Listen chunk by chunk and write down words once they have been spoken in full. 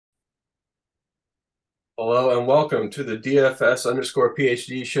Hello and welcome to the DFS underscore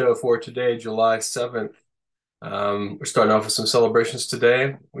PhD show for today, July 7th. We're starting off with some celebrations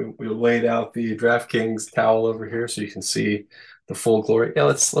today. We laid out the DraftKings towel over here so you can see the full glory. Yeah,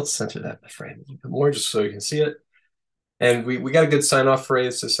 let's center that in the frame a little bit more just so you can see it. And we got a good sign off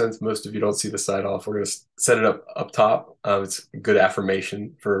phrase. So since most of you don't see the sign off, we're gonna set it up top. It's a good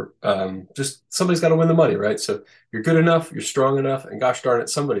affirmation for just somebody's got to win the money, right? So you're good enough, you're strong enough, and gosh darn it,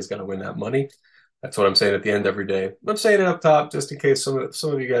 somebody's got to win that money. That's what I'm saying at the end every day. I'm saying it up top just in case some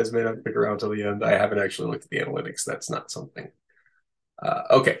of you guys may not stick around till the end. I haven't actually looked at the analytics. That's not something.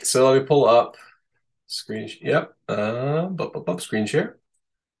 Okay, so let me pull up screen. Yep. Screen share.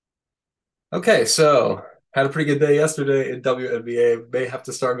 Okay, so had a pretty good day yesterday in WNBA. May have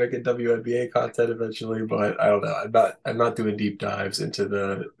to start making WNBA content eventually, but I don't know. I'm not doing deep dives into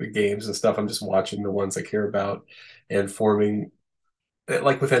the games and stuff. I'm just watching the ones I care about and forming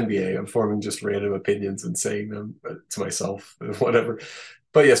like with NBA, I'm forming just random opinions and saying them to myself, whatever.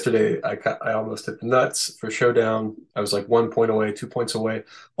 But yesterday, I almost hit the nuts for Showdown. I was like 1 point away, 2 points away.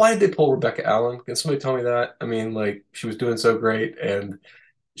 Why did they pull Rebecca Allen? Can somebody tell me that? I mean, like she was doing so great, and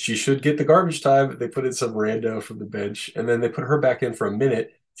she should get the garbage time. They put in some rando from the bench, and then they put her back in for a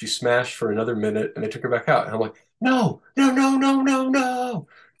minute. She smashed for another minute, and they took her back out. And I'm like, no, no, no, no, no, no.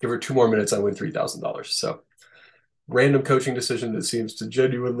 Give her 2 more minutes, I win $3,000. So random coaching decision that seems to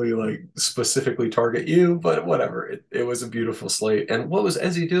genuinely like specifically target you, but whatever. It was a beautiful slate. And what was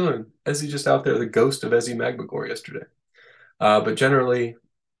Ezzy doing? Ezzy just out there, the ghost of Ezzy Magbagor yesterday. But generally,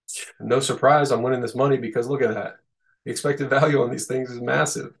 no surprise, I'm winning this money because look at that. The expected value on these things is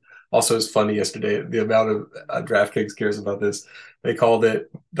massive. Also, it's funny yesterday, the amount of DraftKings cares about this. They called it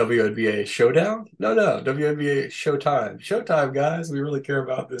WNBA Showdown. No, no, WNBA Showtime. Showtime, guys. We really care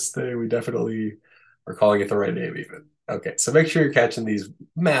about this thing. We definitely are calling it the right name, even. Okay, so make sure you're catching these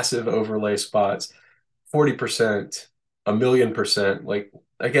massive overlay spots 40%, a million percent. Like,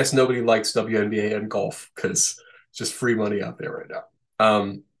 I guess nobody likes WNBA and golf because it's just free money out there right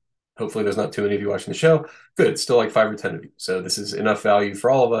now. Hopefully, there's not too many of you watching the show. Good, still like 5 or 10 of you. So this is enough value for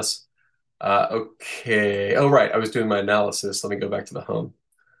all of us. Okay. Oh, right. I was doing my analysis. Let me go back to the home.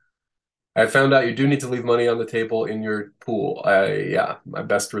 I found out you do need to leave money on the table in your pool. Yeah, my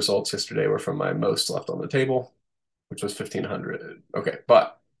best results yesterday were from my most left on the table, which was 1,500. Okay,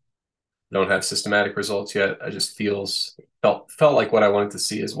 but I don't have systematic results yet. I just felt like what I wanted to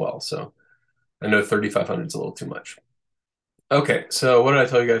see as well. So I know 3,500 is a little too much. Okay, so what did I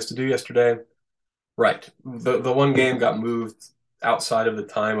tell you guys to do yesterday? Right. The one game got moved outside of the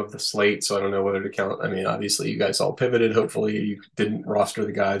time of the slate, so I don't know whether to count. I mean, obviously you guys all pivoted. Hopefully you didn't roster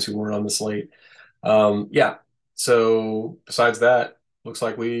the guys who weren't on the slate. Yeah. So besides that, looks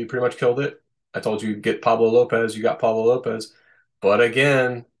like we pretty much killed it. I told you get Pablo Lopez, you got Pablo Lopez. But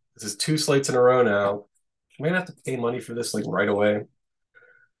again, this is 2 slates in a row now. I'm gonna have to pay money for this like right away.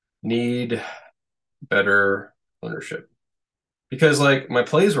 Need better ownership. Because like my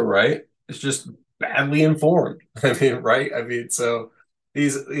plays were right. It's just badly informed. I mean, right? I mean, so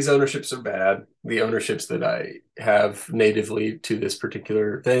these ownerships are bad. The ownerships that I have natively to this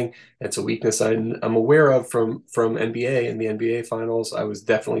particular thing, it's a weakness I'm aware of from NBA and the NBA finals. I was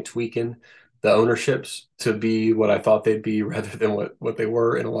definitely tweaking the ownerships to be what I thought they'd be rather than what they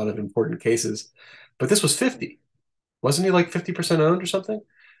were in a lot of important cases. But this was 50. Wasn't he like 50% owned or something?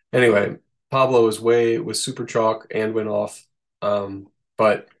 Anyway, Pablo was super chalk and went off.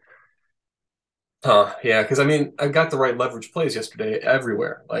 But yeah, because I mean, I got the right leverage plays yesterday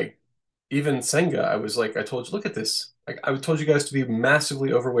everywhere. Like even Senga, I was like, I told you, look at this. Like I told you guys to be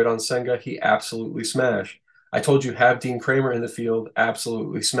massively overweight on Senga. He absolutely smashed. I told you have Dean Kramer in the field,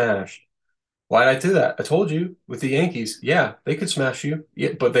 absolutely smashed. Why did I do that? I told you with the Yankees, yeah, they could smash you,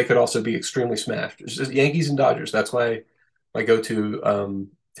 yeah, but they could also be extremely smashed. It's just Yankees and Dodgers. That's my go-to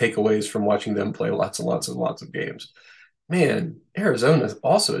takeaways from watching them play lots and lots and lots of games. Man, Arizona is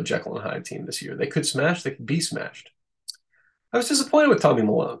also a Jekyll and Hyde team this year. They could smash, they could be smashed. I was disappointed with Tommy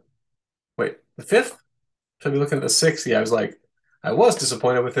Malone. Wait, the fifth? Should I be looking at the sixth? Yeah, I was like, I was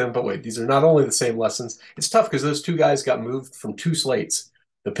disappointed with him, but wait, these are not only the same lessons. It's tough because those two guys got moved from 2 slates,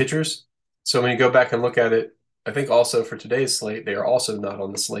 the pitchers. So when you go back and look at it, I think also for today's slate, they are also not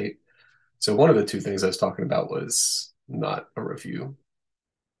on the slate. So one of the two things I was talking about was not a review.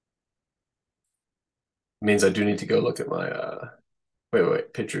 It means I do need to go look at my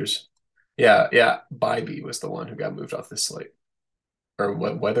wait, pitchers. Yeah, yeah. Bybee was the one who got moved off this slate. Or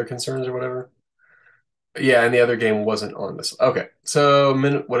what weather concerns or whatever. Yeah, and the other game wasn't on this. Okay. So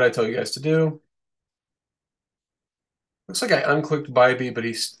what did I tell you guys to do? Looks like I unclicked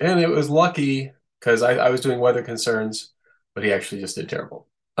Bybee, and it was lucky because I was doing weather concerns, but he actually just did terrible.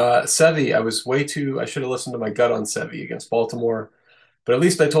 Sevy, I should have listened to my gut on Sevy against Baltimore, but at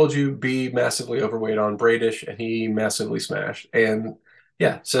least I told you be massively overweight on Bradish, and he massively smashed. And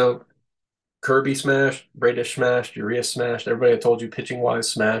yeah, so Kirby smashed, Bradish smashed, Urias smashed. Everybody I told you pitching wise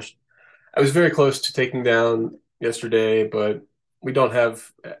smashed. I was very close to taking down yesterday, but we don't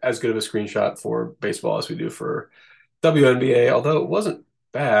have as good of a screenshot for baseball as we do for WNBA, although it wasn't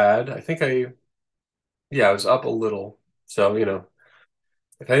bad. Yeah, I was up a little. So,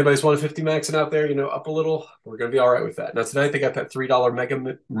 if anybody's 150 maxing out there, up a little, we're going to be all right with that. Now, tonight they got that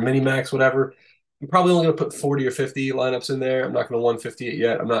 $3 mini max, whatever. I'm probably only going to put 40 or 50 lineups in there. I'm not going to 150 it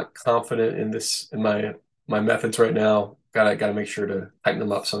yet. I'm not confident in my methods right now. Gotta make sure to tighten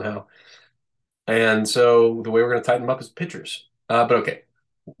them up somehow. And so the way we're going to tighten them up is pitchers. But okay.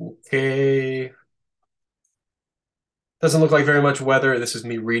 Okay. Doesn't look like very much weather. This is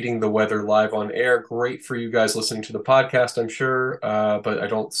me reading the weather live on air. Great for you guys listening to the podcast, I'm sure. But I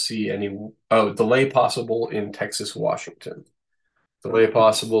don't see any. Oh, delay possible in Texas, Washington. Delay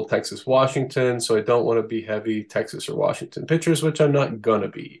possible Texas, Washington. So I don't want to be heavy Texas or Washington pitchers, which I'm not gonna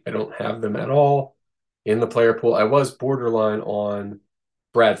be. I don't have them at all in the player pool. I was borderline on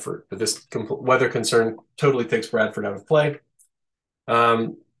Bradford, but this weather concern totally takes Bradford out of play.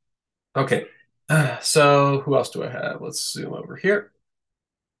 Um, okay. So who else do I have? Let's zoom over here.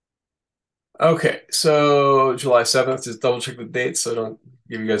 Okay, so July 7th, just double check the date so I don't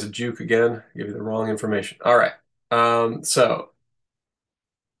give you guys a juke again, give you the wrong information. All right. So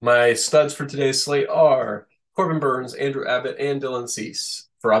my studs for today's slate are Corbin Burns, Andrew Abbott, and Dylan Cease.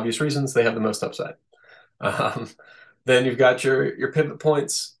 For obvious reasons, they have the most upside. Um, then you've got your pivot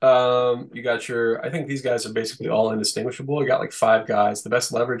points. You got I think these guys are basically all indistinguishable. You got like five guys. The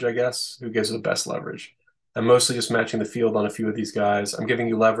best leverage, I guess. Who gives the best leverage? I'm mostly just matching the field on a few of these guys. I'm giving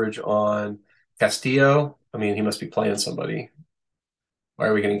you leverage on Castillo. I mean, he must be playing somebody. Why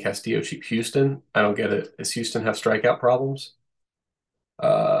are we getting Castillo cheap? Houston? I don't get it. Does Houston have strikeout problems?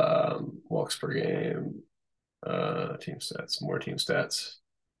 Walks per game, team stats, more team stats.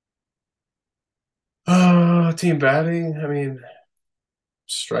 Team batting. I mean,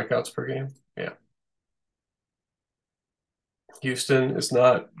 strikeouts per game. Yeah. Houston is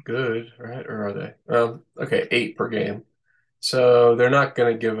not good, right? Or are they? Okay, 8 per game. So they're not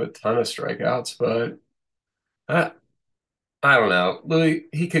going to give a ton of strikeouts, but I, I don't know. Louis,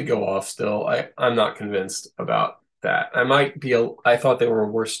 he could go off still. I'm not convinced about that. I thought they were a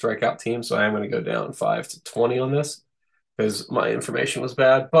worse strikeout team, so I am going to go down 5 to 20 on this because my information was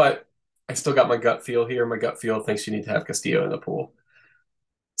bad, but I still got my gut feel here. My gut feel thinks you need to have Castillo in the pool.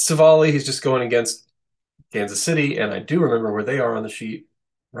 Savali, he's just going against Kansas City, and I do remember where they are on the sheet,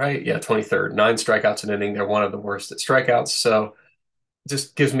 right? Yeah, 23rd, 9 strikeouts an inning. They're one of the worst at strikeouts, so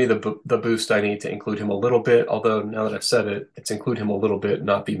just gives me the boost I need to include him a little bit. Although now that I've said it, it's include him a little bit,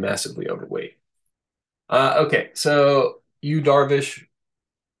 not be massively overweight. Okay, so you Darvish,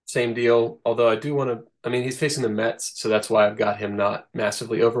 same deal. Although I do want to, I mean, he's facing the Mets, so that's why I've got him not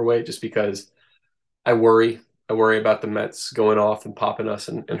massively overweight, just because I worry. I worry about the Mets going off and popping us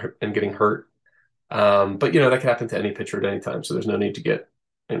and getting hurt. But that could happen to any pitcher at any time, so there's no need to get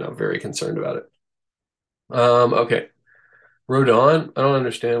very concerned about it. Okay, Rodon. I don't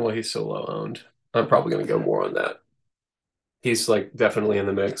understand why he's so low owned. I'm probably going to go more on that. He's like definitely in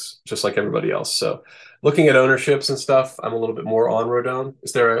the mix, just like everybody else. So, looking at ownerships and stuff, I'm a little bit more on Rodon.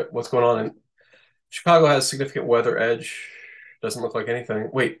 What's going on? Chicago has significant weather edge. Doesn't look like anything.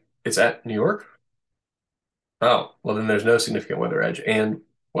 Wait, it's at New York? Oh, well then there's no significant weather edge. And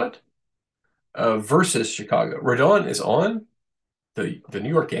what? Versus Chicago. Rodon is on the New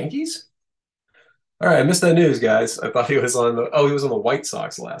York Yankees? All right, I missed that news, guys. I thought he was on the White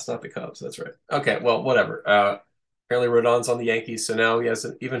Sox last, not the Cubs. That's right. Okay, well, whatever. Apparently Rodon's on the Yankees, so now he has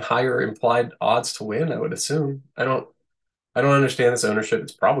an even higher implied odds to win, I would assume. I don't understand this ownership.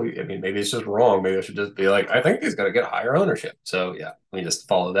 It's probably, I mean, maybe it's just wrong. Maybe I should just be like, I think he's gonna get higher ownership. So yeah, let me just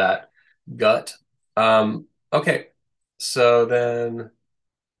follow that gut. Okay. So then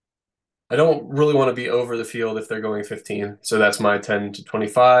I don't really want to be over the field if they're going 15. So that's my 10 to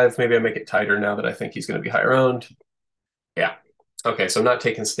 25. Maybe I make it tighter now that I think he's going to be higher owned. Yeah. Okay. So I'm not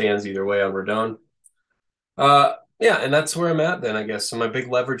taking stands either way on Rodon. Yeah. And that's where I'm at then, I guess. So my big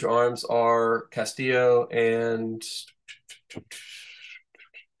leverage arms are Castillo and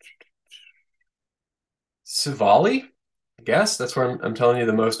Savali. I guess that's where I'm telling you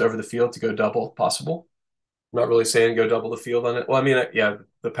the most over the field to go double if possible. I'm not really saying go double the field on it. Well, I mean, yeah,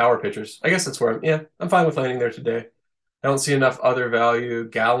 the power pitchers. I guess that's where I'm fine with landing there today. I don't see enough other value.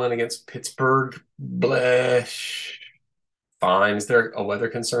 Gallon against Pittsburgh. Bleh. Fine. Is there a weather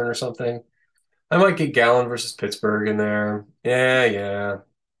concern or something? I might get Gallon versus Pittsburgh in there. Yeah, yeah.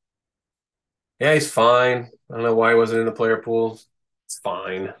 Yeah, he's fine. I don't know why he wasn't in the player pool. It's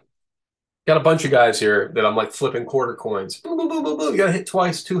fine. Got a bunch of guys here that I'm like flipping quarter coins. Boom, boom, boom, boom, boom. You got to hit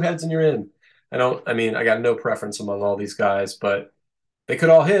twice, two heads, and you're in. I mean, I got no preference among all these guys, but they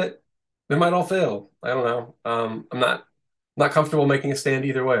could all hit. They might all fail. I don't know. I'm not comfortable making a stand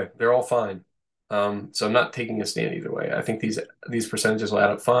either way. They're all fine. So I'm not taking a stand either way. I think these percentages will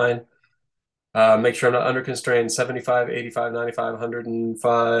add up fine. Make sure I'm not under constrained 75, 85, 95,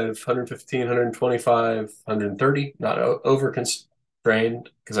 105, 115, 125, 130, not over constrained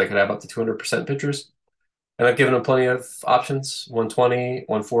because I could have up to 200% pitchers. And I've given them plenty of options 120,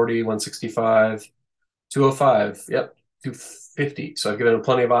 140, 165, 205. Yep, 250. So I've given them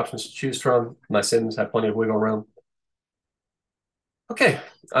plenty of options to choose from. My Sims have plenty of wiggle room. Okay,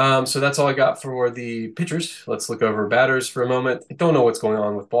 so that's all I got for the pitchers. Let's look over batters for a moment. I don't know what's going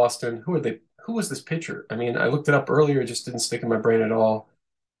on with Boston. Who are they? Who was this pitcher? I mean, I looked it up earlier, it just didn't stick in my brain at all.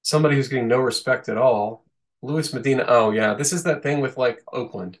 Somebody who's getting no respect at all. Luis Medina. Oh yeah, this is that thing with like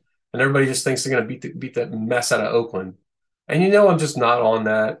Oakland, and everybody just thinks they're gonna beat that mess out of Oakland. And I'm just not on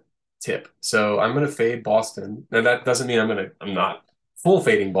that tip. So I'm gonna fade Boston. Now that doesn't mean I'm not full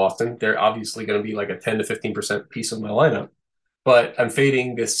fading Boston. They're obviously gonna be like a 10 to 15% piece of my lineup. But I'm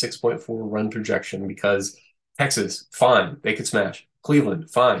fading this 6.4 run projection because Texas, fine, they could smash.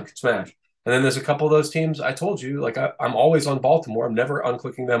 Cleveland, fine, could smash. And then there's a couple of those teams I told you, like I'm always on Baltimore. I'm never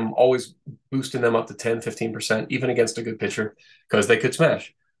unclicking them, I'm always boosting them up to 10, 15%, even against a good pitcher, because they could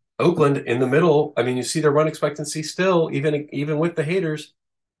smash. Oakland in the middle, I mean, you see their run expectancy still, even with the haters,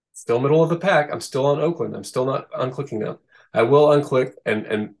 still middle of the pack. I'm still on Oakland. I'm still not unclicking them. I will unclick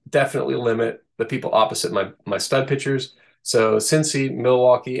and definitely limit the people opposite my stud pitchers. So Cincy,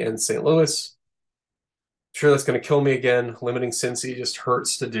 Milwaukee, and St. Louis. Sure, that's going to kill me again. Limiting Cincy just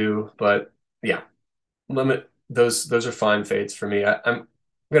hurts to do, but yeah, limit those. Those are fine fades for me. I'm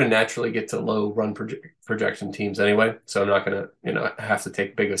going to naturally get to low run projection teams anyway, so I'm not going to have to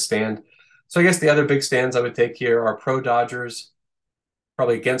take big a stand. So I guess the other big stands I would take here are pro Dodgers,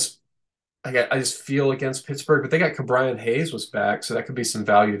 probably against. I just feel against Pittsburgh, but they got Cabrian Hayes was back, so that could be some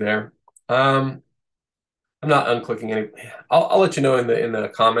value there. Um, I'm not unclicking any. I'll let you know in the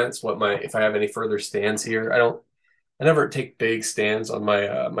comments what my if I have any further stands here. I never take big stands on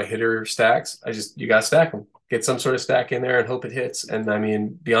my hitter stacks. You gotta stack them. Get some sort of stack in there and hope it hits. And I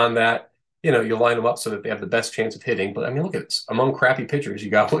mean, beyond that, you line them up so that they have the best chance of hitting. But I mean, look at this. Among crappy pitchers,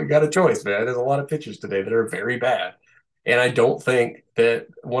 you got a choice, man. There's a lot of pitchers today that are very bad. And I don't think that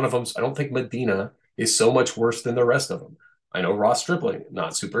one of them, I don't think Medina is so much worse than the rest of them. I know Ross Stripling,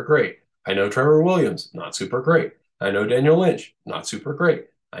 not super great. I know Trevor Williams, not super great. I know Daniel Lynch, not super great.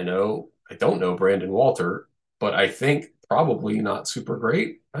 I don't know Brandon Walter, but I think probably not super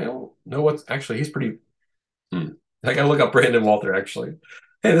great. I don't know what's actually he's pretty. Hmm. I gotta look up Brandon Walter actually.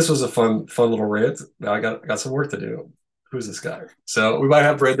 Hey, this was a fun little rant. Now I got some work to do. Who's this guy? So we might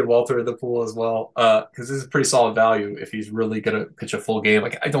have Brandon Walter in the pool as well, because this is pretty solid value if he's really gonna pitch a full game.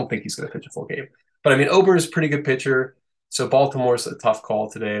 Like I don't think he's gonna pitch a full game, but I mean Ober is a pretty good pitcher. So Baltimore's a tough call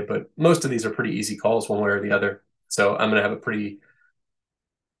today, but most of these are pretty easy calls one way or the other. So I'm gonna have a pretty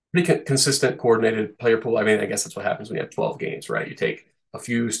consistent coordinated player pool. I mean, I guess that's what happens when you have 12 games, right? You take a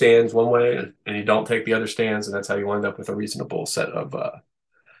few stands one way and you don't take the other stands, and that's how you wind up with a reasonable set of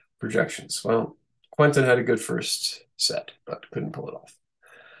projections. Well, Quentin had a good first set, but couldn't pull it off.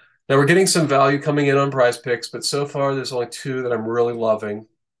 Now we're getting some value coming in on prize picks, but so far there's only two that I'm really loving.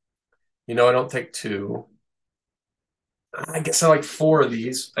 I don't take two. I guess I like four of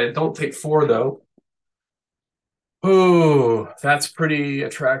these. I don't take four though. Oh, that's pretty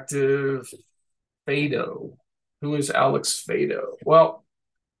attractive. Fado. Who is Alex Fado? Well,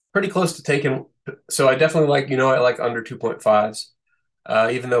 pretty close to taking. So I definitely like, I like under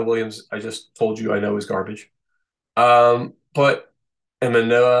 2.5s. Even though Williams, I just told you I know is garbage. But and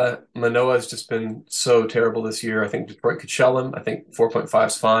Manoa has just been so terrible this year. I think Detroit could shell him. I think 4.5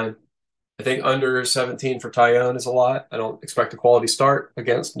 is fine. I think under 17 for Tyone is a lot. I don't expect a quality start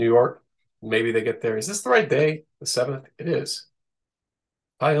against New York. Maybe they get there. Is this the right day? The 7th? It is.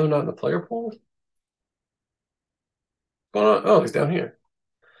 Tyone not in the player pool? What's going on? Oh, he's down here.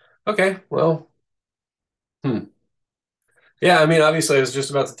 Okay, well, hmm. Yeah, I mean, obviously, I was just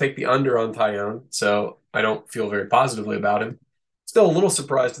about to take the under on Tyone, so I don't feel very positively about him. Still a little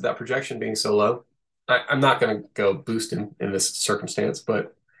surprised at that projection being so low. I'm not going to go boost him in this circumstance,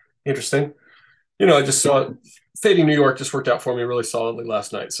 but interesting. I just saw fading New York just worked out for me really solidly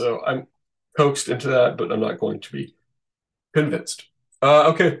last night, so I'm coaxed into that, but I'm not going to be convinced.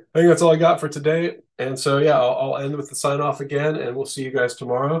 Okay, I think that's all I got for today. And so, yeah, I'll end with the sign off again, and we'll see you guys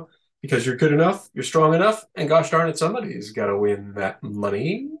tomorrow because you're good enough, you're strong enough, and gosh darn it, somebody's got to win that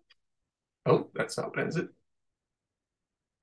money. Oh, that's not what ends it.